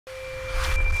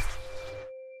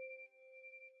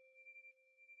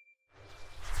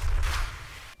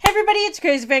everybody, it's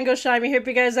Crazy Fangirl Shime. I hope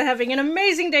you guys are having an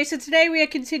amazing day. So today we are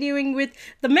continuing with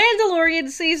The Mandalorian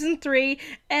Season 3,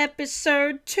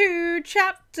 Episode 2,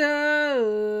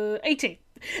 Chapter 18.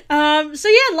 So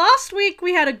yeah, last week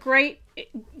we had a great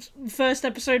first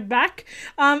episode back.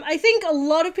 I think a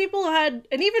lot of people had,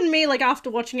 and even me, like after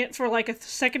watching it for like a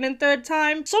second and third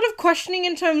time, sort of questioning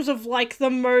in terms of like the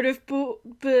motive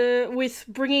with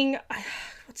bringing...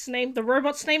 what's the name? The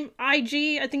robot's name? I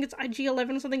think it's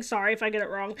IG-11 or something. Sorry if I get it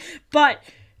wrong. But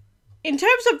in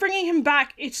terms of bringing him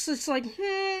back, it's just like,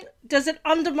 does it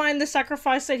undermine the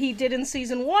sacrifice that he did in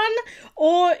Season 1?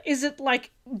 Or is it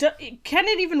like, can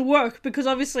it even work? Because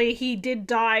obviously he did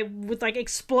die with like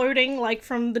exploding like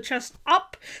from the chest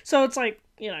up. So it's like,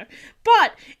 you know.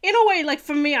 But in a way, like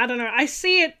for me, I don't know. I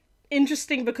see it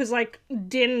interesting because like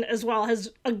Din as well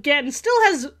has, again, still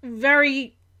has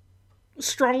very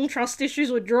strong trust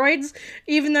issues with droids,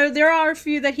 even though there are a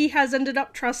few that he has ended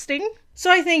up trusting.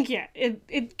 So I think, yeah,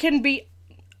 it can be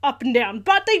up and down.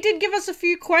 But they did give us a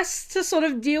few quests to sort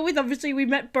of deal with. Obviously, we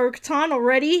met Bo-Katan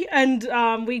already, and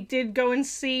we did go and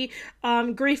see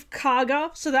Grief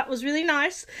Karga, so that was really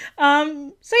nice.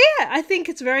 So yeah, I think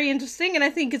it's very interesting, and I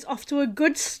think it's off to a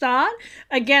good start.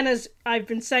 Again, as I've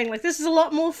been saying, like, this is a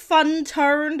lot more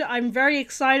fun-toned. I'm very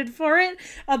excited for it.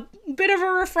 A bit of a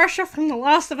refresher from the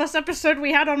Last of Us episode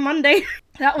we had on Monday.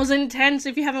 That was intense.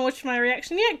 If you haven't watched my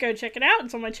reaction yet, go check it out.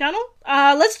 It's on my channel.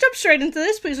 Let's jump straight into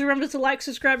this. Please remember to like,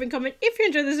 subscribe, and comment if you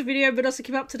enjoyed this video, but also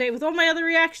keep up to date with all my other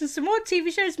reactions to more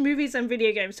TV shows, movies, and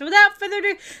video games. So without further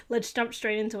ado, let's jump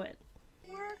straight into it.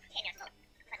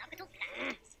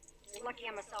 Lucky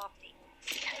I'm a softie.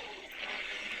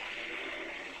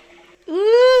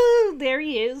 Ooh, there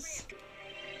he is.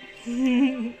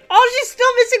 Oh, she's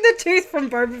still missing the tooth from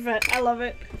Boba Fett. I love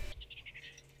it.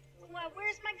 Well,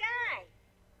 where's my guy?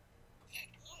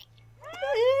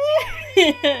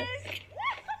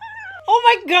 Oh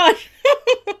my god.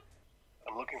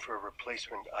 I'm looking for a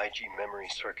replacement IG memory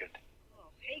circuit. Oh,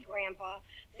 hey, Grandpa.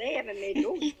 They haven't made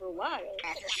those for a while.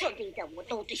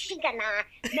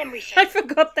 Memory I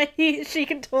forgot that she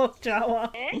can talk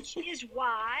Jawa. Which is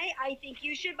why I think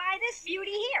you should buy this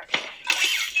beauty here.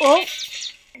 Oh. What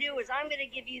I'm gonna do is I'm going to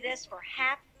give you this for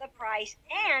half the price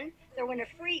and throw in a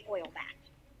free oil bath.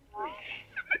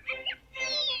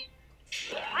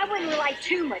 I wouldn't rely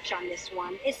too much on this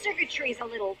one. Its circuitry is a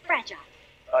little fragile.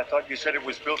 I thought you said it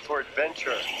was built for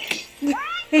adventure.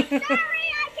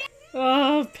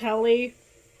 Oh, Pelly.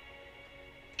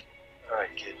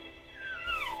 Alright, kid.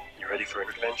 You ready for an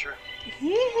adventure?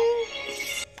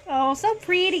 Oh, so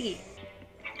pretty.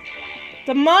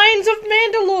 The Mines of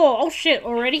Mandalore. Oh shit,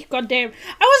 already? God damn.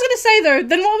 I was gonna say though,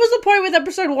 then what was the point with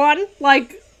episode 1?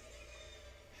 Like...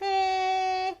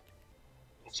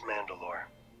 It's Mandalore,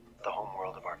 the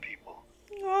homeworld of our people.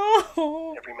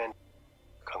 Oh. Every man...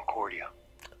 Concordia.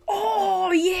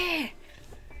 Oh, yeah.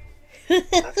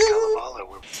 That's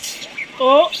Kalevala.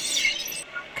 Oh.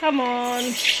 Come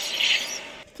on.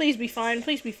 Please be fine,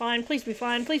 please be fine, please be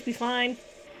fine, please be fine.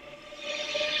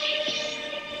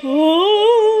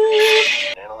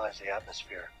 Oh. Analyze the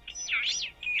atmosphere.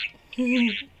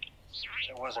 It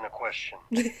wasn't a question.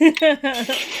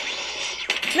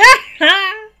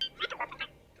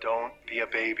 Don't be a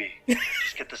baby.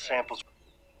 Just get the samples.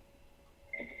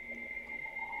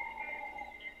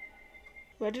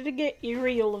 Where did it get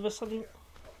eerie all of a sudden?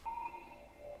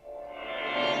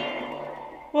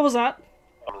 What was that?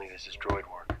 Normally this is droid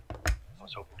work. I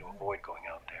was hoping to avoid going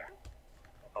out there.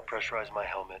 I'll pressurize my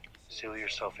helmet, seal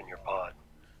yourself in your pod.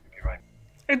 Be right.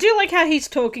 I do like how he's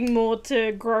talking more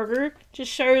to Grogu.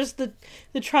 Just shows the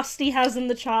trust he has in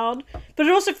the child. But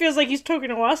it also feels like he's talking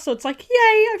to us, so it's like, yay,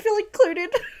 I feel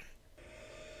included.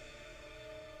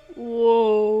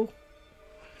 Whoa.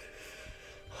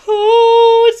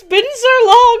 Oh, it's been so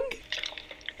long.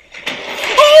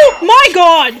 Oh my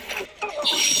god.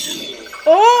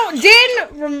 Oh,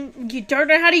 Din, you don't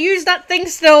know how to use that thing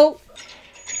still.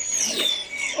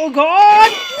 Oh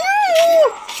god.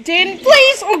 Din,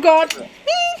 please. Oh god.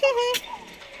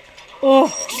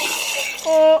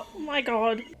 Oh my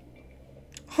god.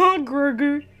 Oh,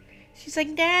 Grogu. She's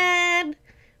like, Dad,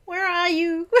 where are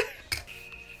you?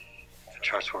 The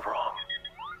charts were wrong.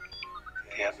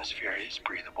 The atmosphere is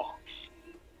breathable.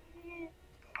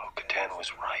 Bo-Katan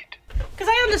was right. Because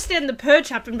I understand the purge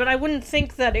happened, but I wouldn't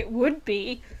think that it would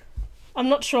be. I'm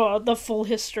not sure the full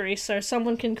history, so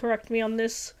someone can correct me on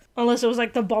this. Unless it was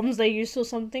like the bombs they used or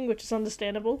something, which is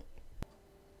understandable.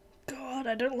 God,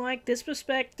 I don't like this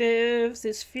perspective.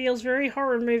 This feels very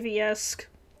horror movie-esque.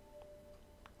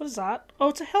 What is that? Oh,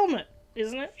 it's a helmet,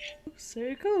 isn't it?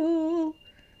 So cool.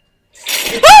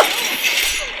 Ah!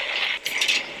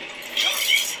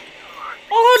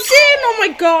 Oh Din! Oh my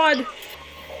god!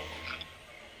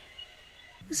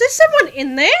 Is there someone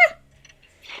in there?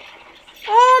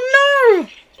 Oh no!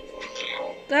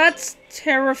 That's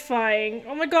terrifying.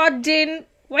 Oh my god, Din!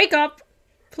 Wake up!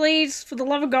 Please, for the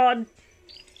love of God.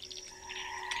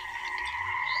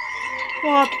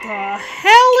 What the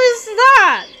hell is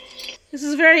that? This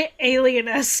is very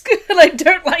alien-esque, and I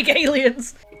don't like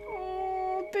aliens.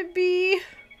 Oh, baby.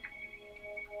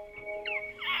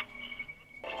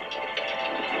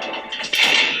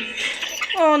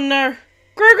 Oh no.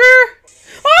 Gregor!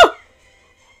 Oh!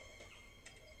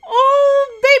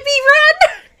 Oh, baby, run!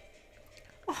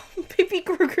 Oh, baby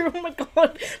Gregor, oh my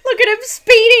god. Look at him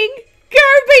speeding! Go,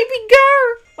 baby,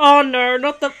 go! Oh no,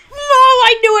 not the... No,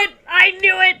 I knew it! I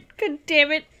knew it! God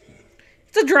damn it.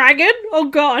 It's a dragon? Oh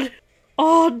god.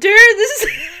 Oh, dude, this is...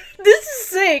 this is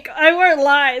sick. I won't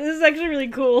lie. This is actually really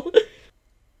cool.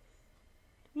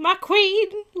 My queen.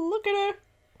 Look at her.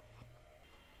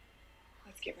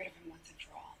 Let's get rid of him once and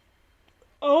for all.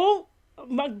 Oh,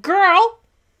 my girl.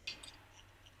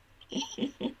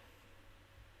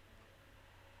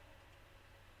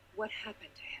 What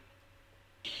happened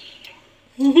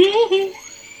to him?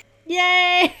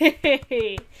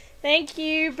 Yay! Thank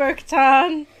you,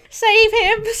 Bo-Katan. Save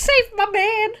him! Save my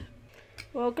man!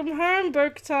 Welcome home,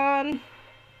 Bo-Katan.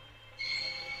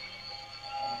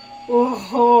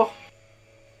 Oh,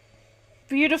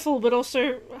 beautiful, but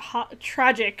also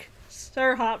tragic.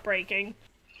 So heartbreaking.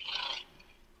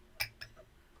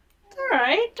 It's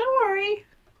alright, don't worry.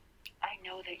 I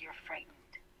know that you're frightened,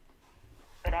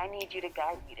 but I need you to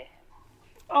guide me to him.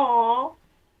 Aww.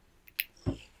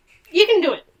 You can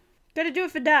do it. Gotta do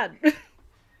it for Dad.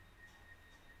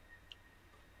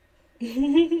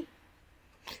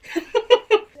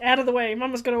 Out of the way,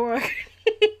 Mama's gonna work.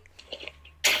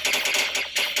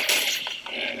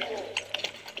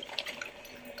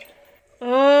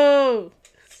 Oh.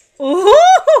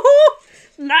 Oh,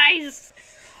 nice.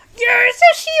 Yes,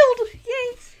 a shield.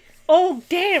 Yay. Oh,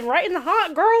 damn, right in the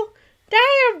heart, girl.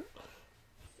 Damn.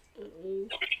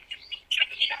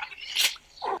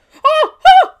 Oh,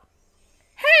 oh.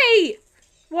 Hey.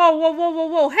 Whoa, whoa, whoa, whoa,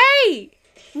 whoa. Hey.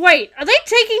 Wait, are they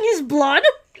taking his blood?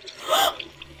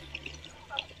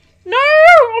 No!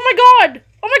 Oh my god!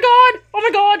 Oh my god! Oh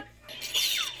my god!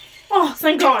 Oh,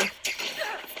 thank god.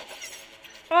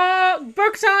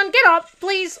 Bo-Katan, get up,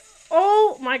 please.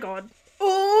 Oh my god.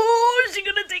 Oh, is she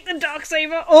gonna take the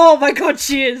Darksaber? Oh my god,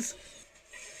 she is.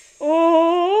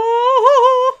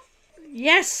 Oh,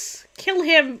 yes, kill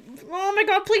him. Oh my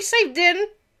god, please save Din.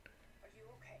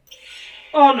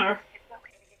 Oh no.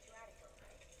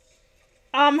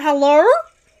 Hello?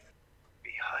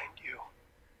 Behind you.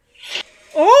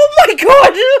 Oh my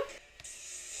god!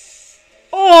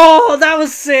 Oh, that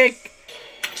was sick.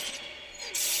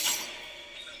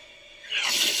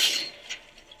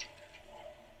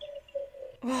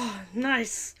 Oh,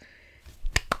 nice.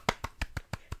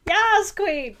 Yes,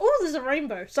 queen. Oh, there's a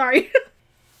rainbow. Sorry.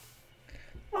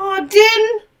 Oh,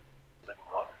 Din. Living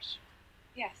waters.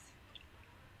 Yes.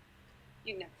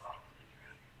 You never fight on your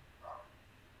own.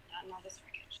 Not in all this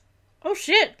wreckage. Oh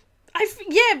shit.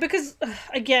 Yeah, because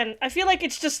again, I feel like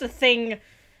it's just a thing.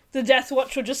 The Death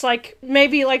Watch were just like,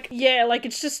 maybe like, yeah, like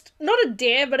it's just not a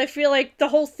dare, but I feel like the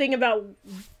whole thing about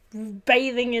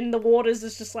bathing in the waters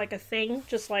is just like a thing.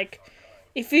 Just like,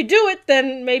 if you do it,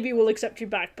 then maybe we'll accept you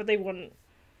back, but they wouldn't.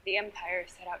 The Empire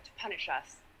set out to punish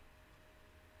us.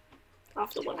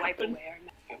 After To what wipe happened. away our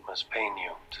It must pain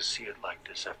you to see it like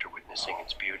this after witnessing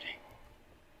its beauty.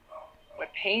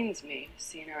 What pains me is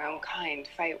seeing our own kind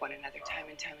fight one another time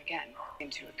and time again.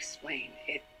 And to explain,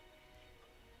 it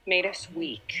made us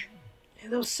weak. Yeah,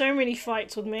 there was so many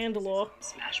fights with Mandalore.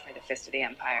 Smashed by the fist of the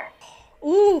Empire.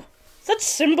 Ooh, such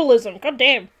symbolism, god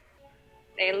damn.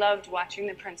 They loved watching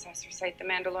the princess recite the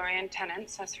Mandalorian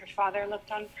tenets as her father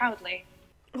looked on proudly.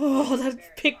 Oh,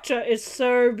 that picture is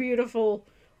so beautiful.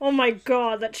 Oh my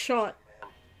god, that shot.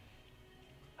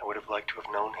 I would have liked to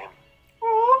have known him.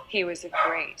 Oh. He was a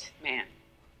great man.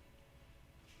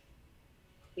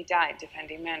 He died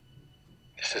defending Mandalore.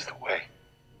 This is the way.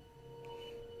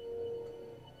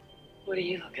 What are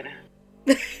you looking at?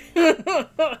 Oh,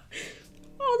 that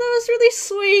was really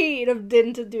sweet of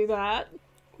Din to do that.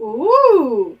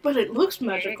 Ooh, but it looks There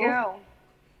you magical. go.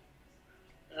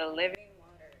 The living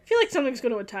water. I feel like something's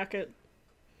going to attack it.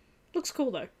 Looks cool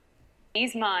though.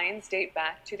 These mines date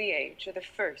back to the age of the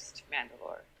first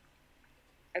Mandalore.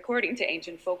 According to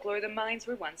ancient folklore, the mines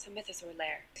were once a mythosaur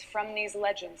lair. From these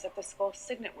legends that the skull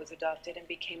signet was adopted and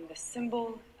became the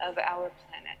symbol of our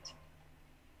planet.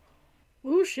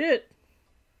 Ooh, shit.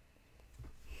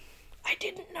 I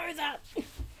didn't know that.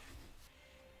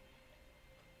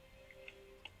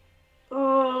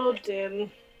 Oh. Oh,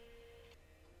 Din.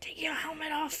 Take your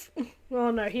helmet off.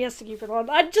 Oh no, he has to keep it on.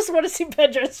 I just want to see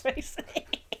Pedro's face.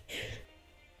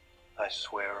 I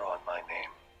swear on my name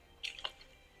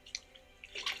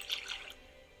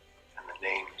and the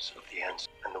names of the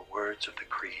ancestors and the words of the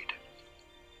creed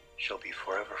shall be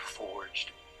forever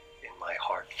forged in my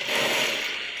heart.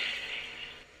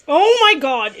 Oh my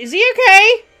god, is he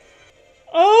okay?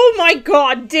 Oh my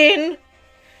god, Din.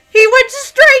 He went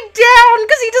straight down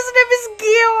because he doesn't have his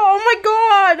gear. Oh my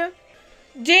god.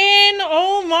 Din,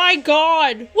 oh my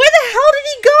god. Where the hell did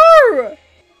he go?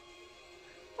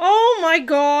 Oh my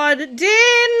god,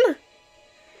 Din.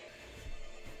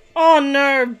 Oh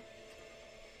no.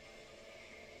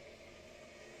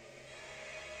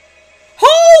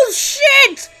 Oh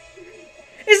shit!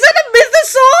 Is that a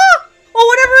mythosaur? Or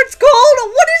whatever it's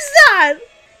called? What is that?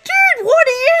 Dude, what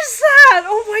is that?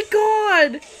 Oh my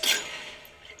god.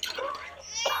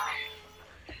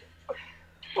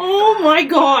 Oh my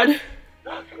god.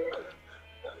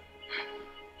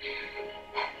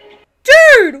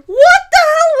 Dude, what the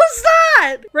hell was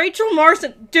that? Rachel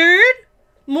Morrison. Dude?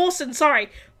 Mawson, sorry.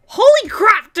 Holy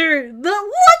crap, dude. What the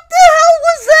hell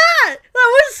was that? That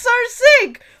was so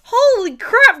sick. Holy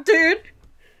crap, dude.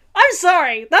 I'm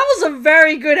sorry. That was a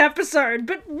very good episode.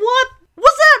 But what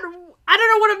was that? I don't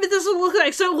know what this would look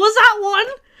like. So was that one?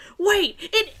 Wait,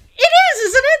 it is,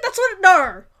 isn't it? That's what,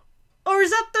 no. Or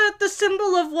is that the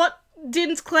symbol of what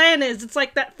Din's clan is? It's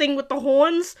like that thing with the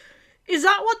horns. Is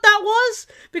that what that was?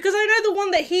 Because I know the one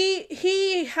that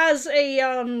he has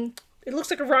a, it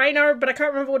looks like a rhino, but I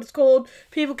can't remember what it's called.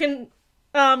 People can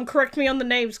correct me on the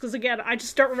names, because again, I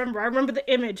just don't remember. I remember the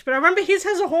image, but I remember his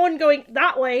has a horn going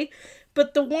that way,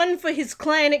 but the one for his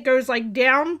clan, it goes like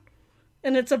down,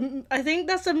 and it's I think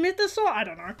that's a mythosaur? I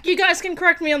don't know. You guys can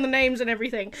correct me on the names and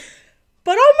everything.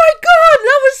 But oh my god,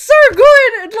 that was so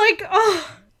good! And like,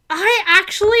 oh, I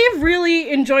actually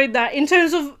really enjoyed that in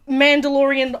terms of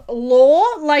Mandalorian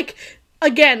lore. Like,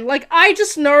 again, like, I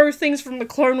just know things from the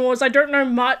Clone Wars. I don't know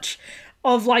much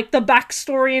of, like, the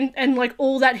backstory and like,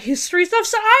 all that history stuff.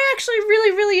 So I actually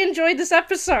really enjoyed this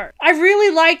episode. I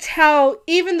really liked how,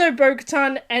 even though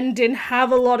Bo-Katan and Din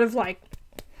have a lot of, like,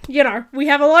 you know, we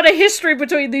have a lot of history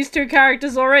between these two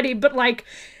characters already, but, like,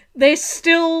 they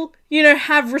still, you know,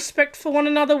 have respect for one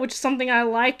another, which is something I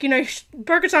like. You know,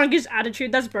 Bo-Katan gives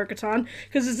attitude, that's Bo-Katan,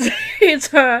 because it's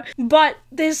her. But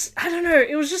there's, I don't know,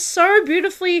 it was just so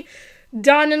beautifully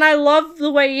done, and I love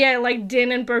the way, yeah, like,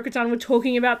 Din and Bo-Katan were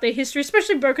talking about their history,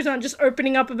 especially Bo-Katan just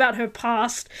opening up about her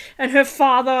past, and her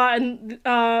father, and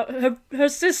her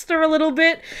sister a little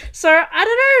bit. So, I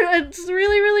don't know, it's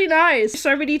really nice.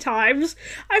 So many times,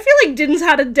 I feel like Din's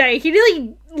had a day. He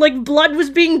really, like, blood was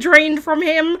being drained from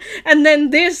him, and then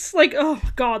this, like, oh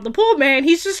god, the poor man,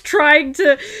 he's just trying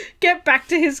to get back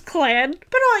to his clan.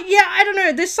 But, yeah, I don't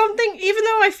know, there's something, even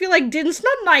though I feel like Din's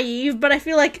not naive, but I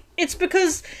feel like it's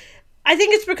because, I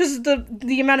think it's because of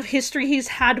the amount of history he's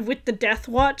had with the Death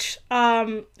Watch.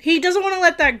 He doesn't want to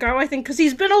let that go, I think, because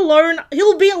he's been alone.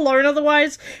 He'll be alone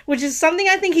otherwise, which is something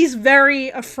I think he's very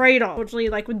afraid of. Unfortunately,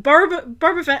 like, with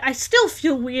Boba Fett, I still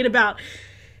feel weird about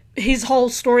his whole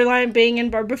storyline being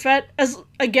in Boba Fett, as,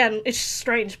 again, it's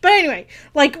strange. But anyway,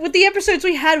 like, with the episodes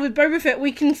we had with Boba Fett,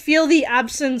 we can feel the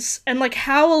absence and, like,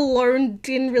 how alone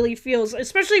Din really feels,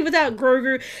 especially without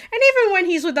Grogu, and even when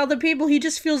he's with other people, he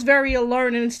just feels very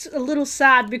alone, and it's a little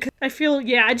sad, because I feel,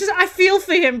 yeah, I feel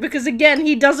for him, because, again,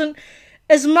 he doesn't,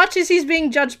 as much as he's being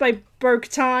judged by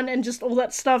Bo-Katan and just all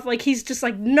that stuff, like, he's just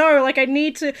like, no, like, I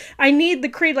need the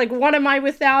creed, like, what am I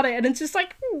without it? And it's just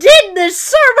like, Din, there's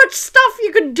so much stuff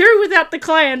you could do without the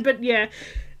clan. But yeah,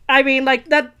 I mean, like,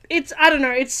 that, it's, I don't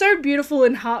know, it's so beautiful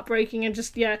and heartbreaking, and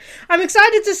just, yeah, I'm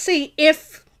excited to see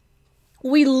if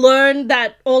we learn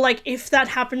that, or, like, if that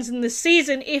happens in this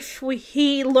season, if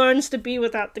he learns to be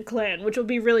without the clan, which will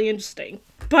be really interesting.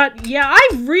 But yeah, I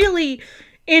really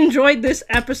enjoyed this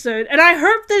episode, and I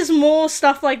hope there's more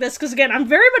stuff like this, because again, I'm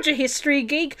very much a history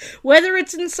geek, whether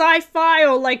it's in sci-fi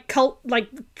or like cult, like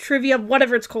trivia,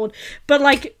 whatever it's called, but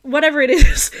like, whatever it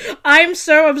is, I'm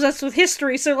so obsessed with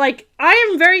history, so like, I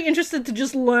am very interested to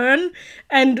just learn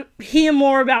and hear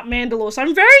more about Mandalore, so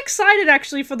I'm very excited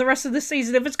actually for the rest of the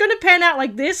season. If it's going to pan out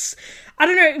like this, I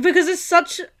don't know, because it's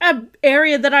such an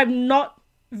area that I'm not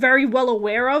very well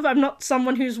aware of. I'm not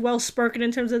someone who's well spoken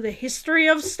in terms of the history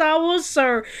of Star Wars,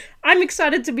 so I'm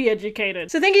excited to be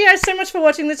educated. So thank you guys so much for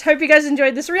watching this. Hope you guys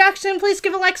enjoyed this reaction. Please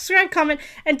give a like, subscribe, comment,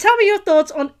 and tell me your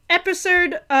thoughts on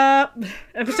episode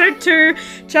 2,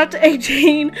 chapter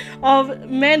 18 of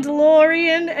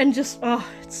Mandalorian, and just,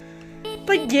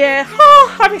 but yeah,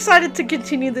 I'm excited to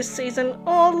continue this season.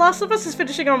 Last of Us is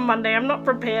finishing on Monday. I'm not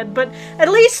prepared, but at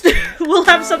least we'll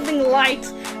have something light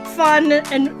fun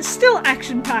and still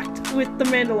action-packed with The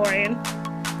Mandalorian.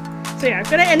 So yeah, I'm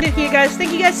gonna end it here, guys.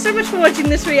 Thank you guys so much for watching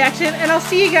this reaction, and I'll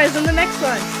see you guys in the next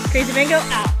one. Crazy Mango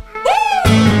out.